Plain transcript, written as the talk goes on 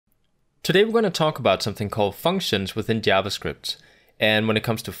Today we're going to talk about something called functions within JavaScript. And when it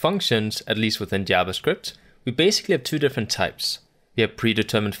comes to functions, at least within JavaScript, we basically have two different types. We have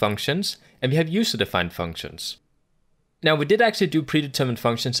predetermined functions and we have user-defined functions. Now we did actually do predetermined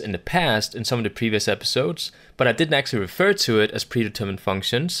functions in the past in some of the previous episodes, but I didn't actually refer to it as predetermined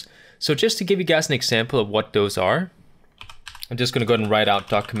functions. So just to give you guys an example of what those are, I'm just going to go ahead and write out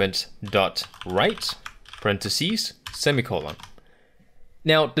document.write, parentheses, semicolon.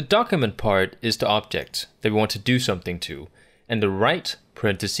 Now, the document part is the object that we want to do something to, and the write,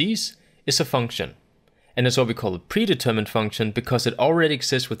 parentheses, is a function. And that's what we call a predetermined function because it already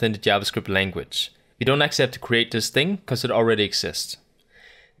exists within the JavaScript language. We don't actually have to create this thing because it already exists.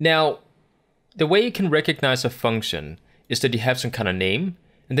 Now, the way you can recognize a function is that you have some kind of name,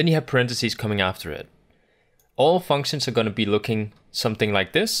 and then you have parentheses coming after it. All functions are going to be looking something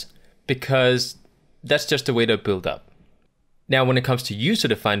like this because that's just the way they're built up. Now, when it comes to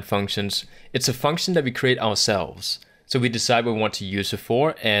user-defined functions, it's a function that we create ourselves. So we decide what we want to use it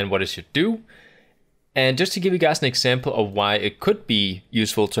for and what it should do. And just to give you guys an example of why it could be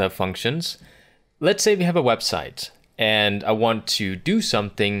useful to have functions, let's say we have a website and I want to do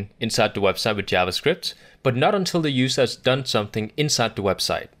something inside the website with JavaScript, but not until the user has done something inside the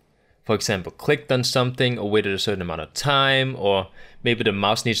website. For example, clicked on something or waited a certain amount of time, or maybe the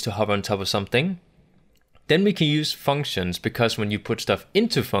mouse needs to hover on top of something. Then we can use functions because when you put stuff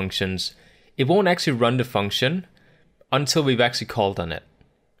into functions, it won't actually run the function until we've actually called on it.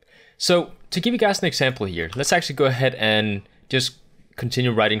 So to give you guys an example here, let's actually go ahead and just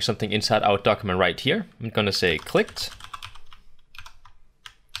continue writing something inside our document right here. I'm going to say clicked,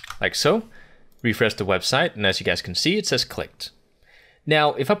 like so. Refresh the website, and as you guys can see, it says clicked.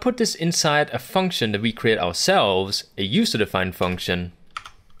 Now, if I put this inside a function that we create ourselves, a user-defined function,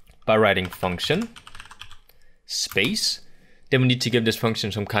 by writing function, space, then we need to give this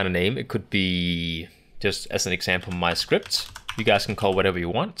function some kind of name. It could be, just as an example, my script. You guys can call whatever you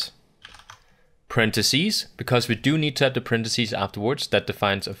want. Parentheses, because we do need to have the parentheses afterwards, that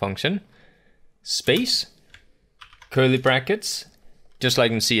defines a function. Space, curly brackets, just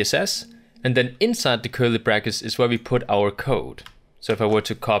like in CSS. And then inside the curly brackets is where we put our code. So if I were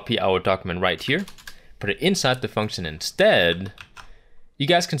to copy our document right here, put it inside the function instead, you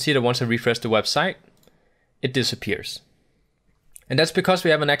guys can see that once I refresh the website, it disappears. And that's because we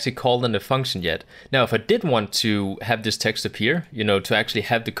haven't actually called on the function yet. Now, if I did want to have this text appear, to actually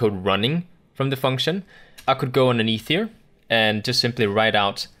have the code running from the function, I could go underneath here and just simply write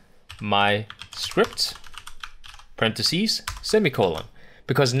out my script, parentheses, semicolon.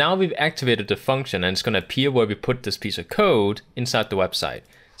 Because now we've activated the function and it's going to appear where we put this piece of code inside the website.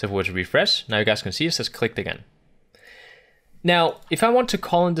 So if I were to refresh, now you guys can see it says clicked again. Now, if I want to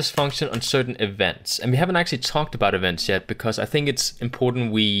call in this function on certain events, and we haven't actually talked about events yet because I think it's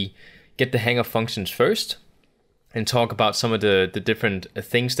important we get the hang of functions first and talk about some of the different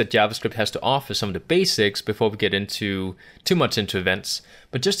things that JavaScript has to offer, some of the basics before we get into too much into events.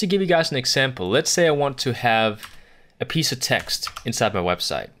 But just to give you guys an example, let's say I want to have a piece of text inside my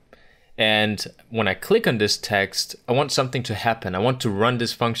website. And when I click on this text, I want something to happen. I want to run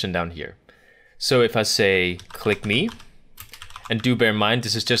this function down here. So if I say click me, and do bear in mind,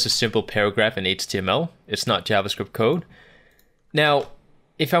 this is just a simple paragraph in HTML. It's not JavaScript code. Now,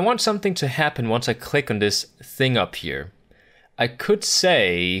 if I want something to happen once I click on this thing up here, I could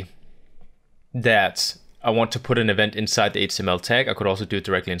say that I want to put an event inside the HTML tag. I could also do it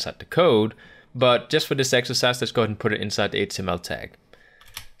directly inside the code. But just for this exercise, let's go ahead and put it inside the HTML tag.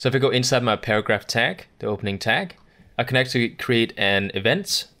 So if I go inside my paragraph tag, the opening tag, I can actually create an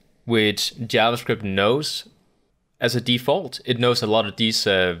event which JavaScript knows as a default. It knows a lot of these,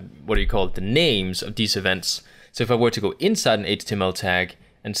 the names of these events. So if I were to go inside an HTML tag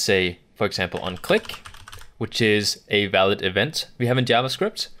and say, for example, on click, which is a valid event we have in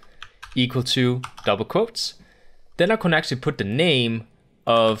JavaScript, equal to double quotes, then I can actually put the name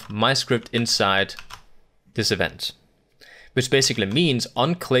of my script inside this event, which basically means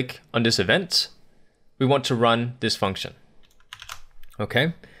on click on this event, we want to run this function.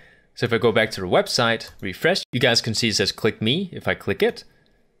 Okay. So if I go back to the website, refresh, you guys can see it says click me. If I click it,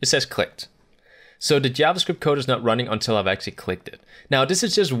 it says clicked. So the JavaScript code is not running until I've actually clicked it. Now, this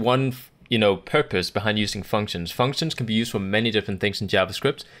is just one, purpose behind using functions. Functions can be used for many different things in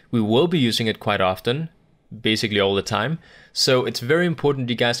JavaScript. We will be using it quite often, basically all the time. So it's very important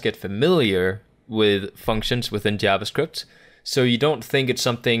you guys get familiar with functions within JavaScript, so you don't think it's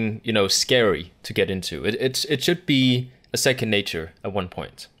something, scary to get into. It should be a second nature at one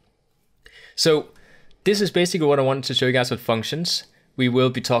point. So this is basically what I wanted to show you guys with functions. We will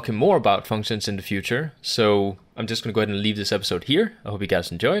be talking more about functions in the future, so I'm just going to go ahead and leave this episode here. I hope you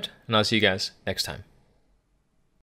guys enjoyed, and I'll see you guys next time.